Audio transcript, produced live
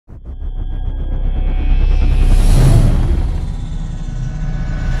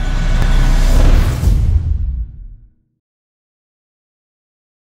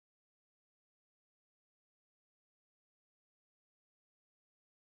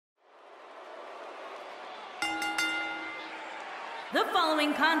The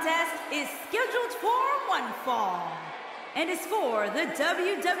following contest is scheduled for one fall and is for the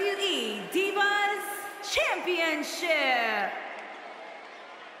WWE Divas Championship.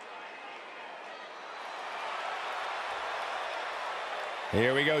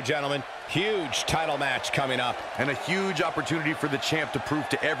 Here we go, gentlemen. Huge title match coming up. And a huge opportunity for the champ to prove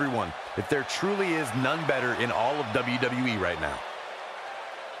to everyone that there truly is none better in all of WWE right now.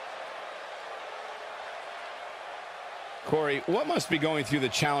 Corey, what must be going through the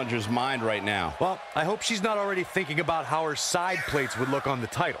challenger's mind right now? Well, I hope she's not already thinking about how her side plates would look on the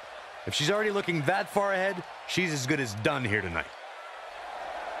title. If she's already looking that far ahead, she's as good as done here tonight.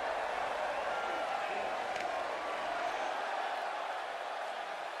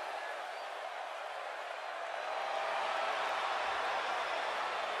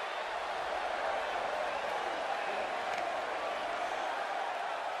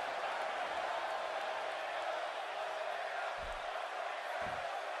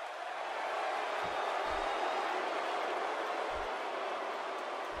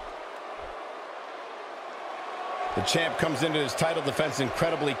 The champ comes into his title defense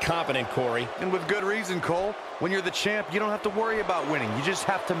incredibly confident, Corey. And with good reason, Cole. When you're the champ, you don't have to worry about winning. You just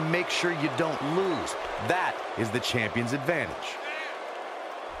have to make sure you don't lose. That is the champion's advantage.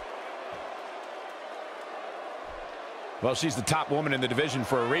 Well, she's the top woman in the division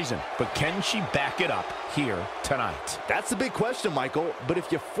for a reason, but can she back it up here tonight? That's the big question, Michael. But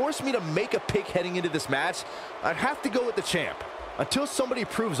if you force me to make a pick heading into this match, I'd have to go with the champ. Until somebody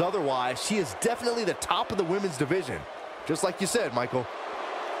proves otherwise, she is definitely the top of the women's division. Just like you said, Michael.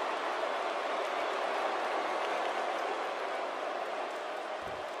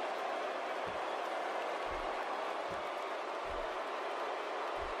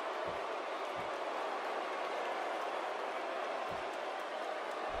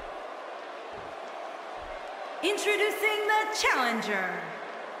 Introducing the challenger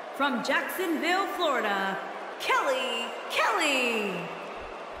from Jacksonville, Florida, Kelly.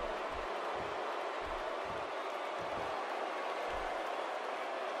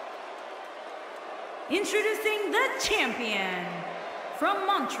 Introducing the champion from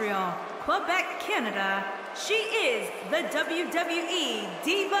Montreal, Quebec, Canada. She is the WWE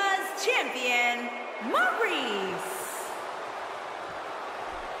Divas Champion, Maryse.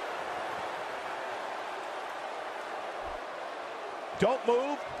 Don't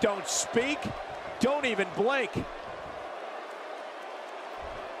move, don't speak, don't even blink.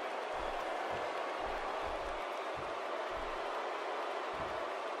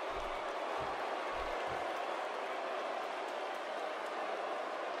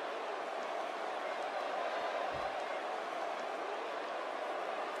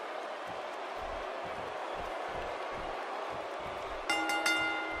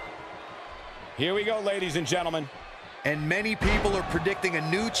 Here we go, ladies and gentlemen. And many people are predicting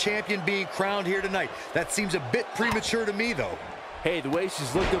a new champion being crowned here tonight. That seems a bit premature to me, though. Hey, the way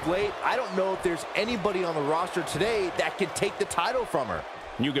she's looked of late, I don't know if there's anybody on the roster today that can take the title from her.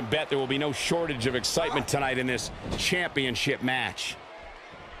 You can bet there will be no shortage of excitement tonight in this championship match.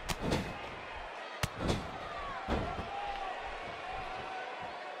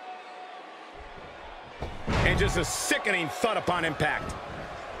 And just a sickening thud upon impact.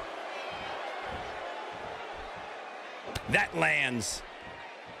 That lands.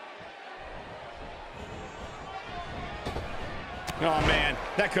 Oh, man,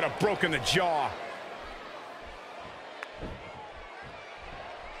 that could have broken the jaw.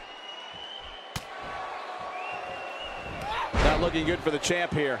 Not looking good for the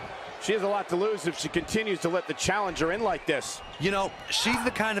champ here. She has a lot to lose if she continues to let the challenger in like this. You know, she's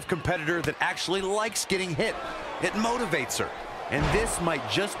the kind of competitor that actually likes getting hit. It motivates her. And this might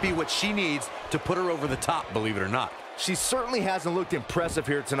just be what she needs to put her over the top, believe it or not. She certainly hasn't looked impressive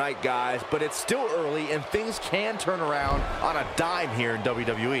here tonight, guys, but it's still early and things can turn around on a dime here in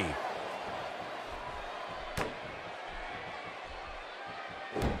WWE.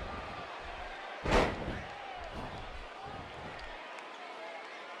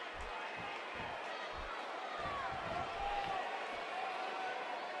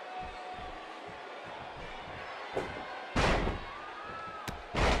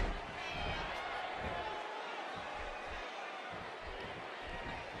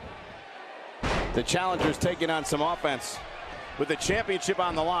 The challenger's taking on some offense. With the championship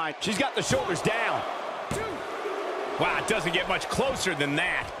on the line, She's got the shoulders down. Wow, it doesn't get much closer than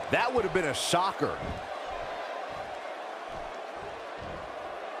that. That would have been a shocker.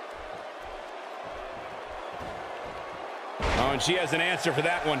 Oh, and she has an answer for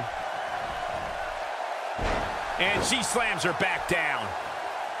that one. And she slams her back down.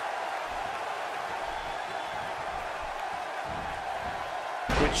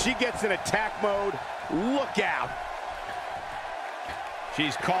 She gets in attack mode. Look out.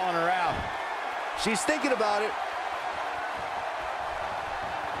 She's calling her out. She's thinking about it.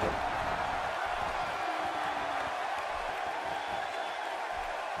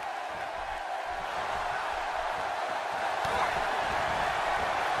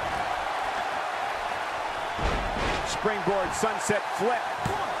 Springboard sunset flip.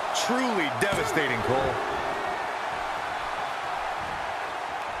 Truly devastating, Cole.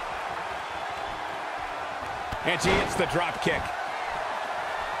 And she hits the drop kick.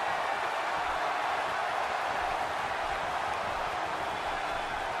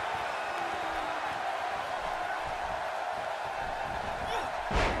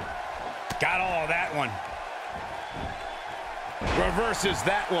 Got all of that one. Reverses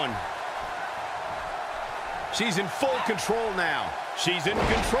that one. She's in full control now. She's in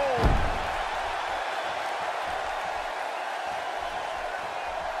control.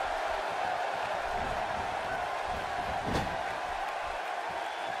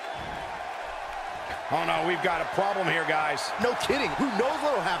 Oh no, we've got a problem here, guys. No kidding. Who knows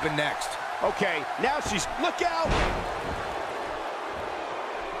what'll happen next? Okay, now she's, look out!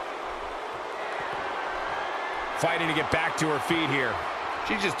 Fighting to get back to her feet here.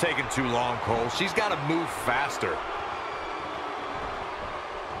 She's just taking too long, Cole. She's got to move faster.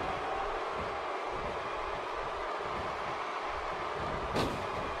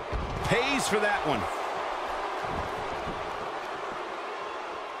 Pays for that one.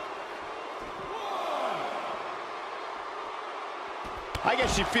 I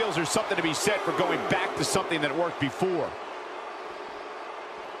guess she feels there's something to be said for going back to something that worked before.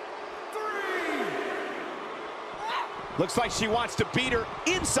 Looks like she wants to beat her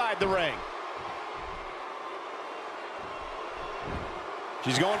inside the ring.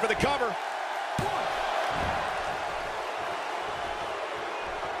 She's going for the cover.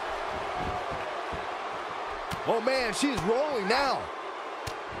 Oh man, she's rolling now.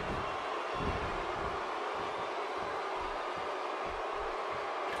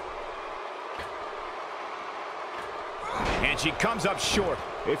 And she comes up short.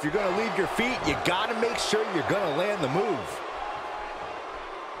 If you're gonna leave your feet, you gotta make sure you're gonna land the move.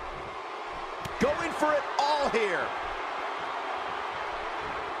 Going for it all here.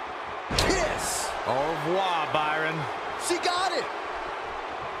 Kiss! Au revoir, Byron. She got it!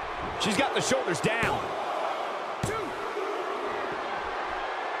 She's got the shoulders down.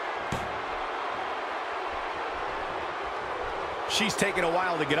 She's taking a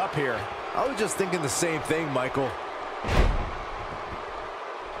while to get up here. I was just thinking the same thing, Michael.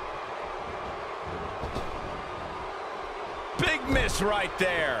 Big miss right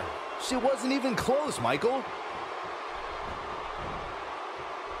there. She wasn't even close, Michael.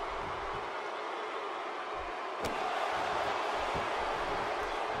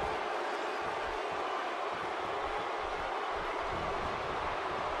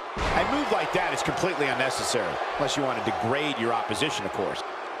 A move like that is completely unnecessary, unless you want to degrade your opposition, of course.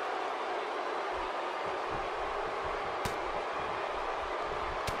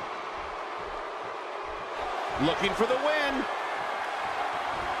 Looking for the win.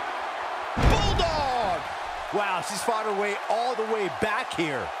 Bulldog! Wow, she's fought her way all the way back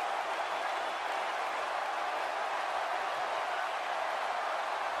here.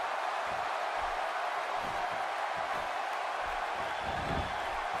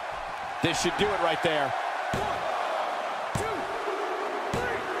 This should do it right there. 1, 2,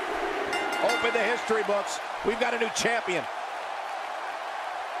 3. Open the history books. We've got a new champion.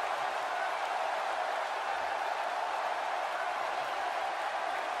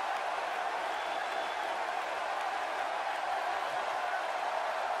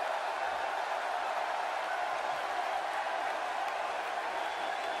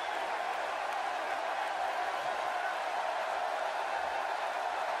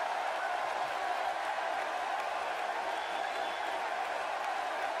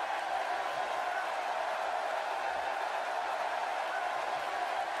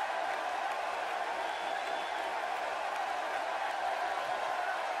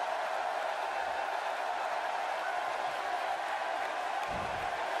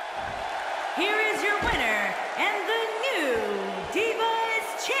 Here is your winner and the new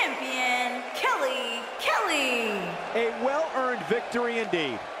Divas champion, Kelly. A well-earned victory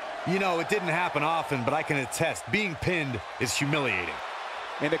indeed. You know, it didn't happen often, but I can attest, being pinned is humiliating.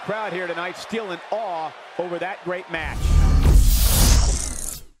 And the crowd here tonight still in awe over that great match.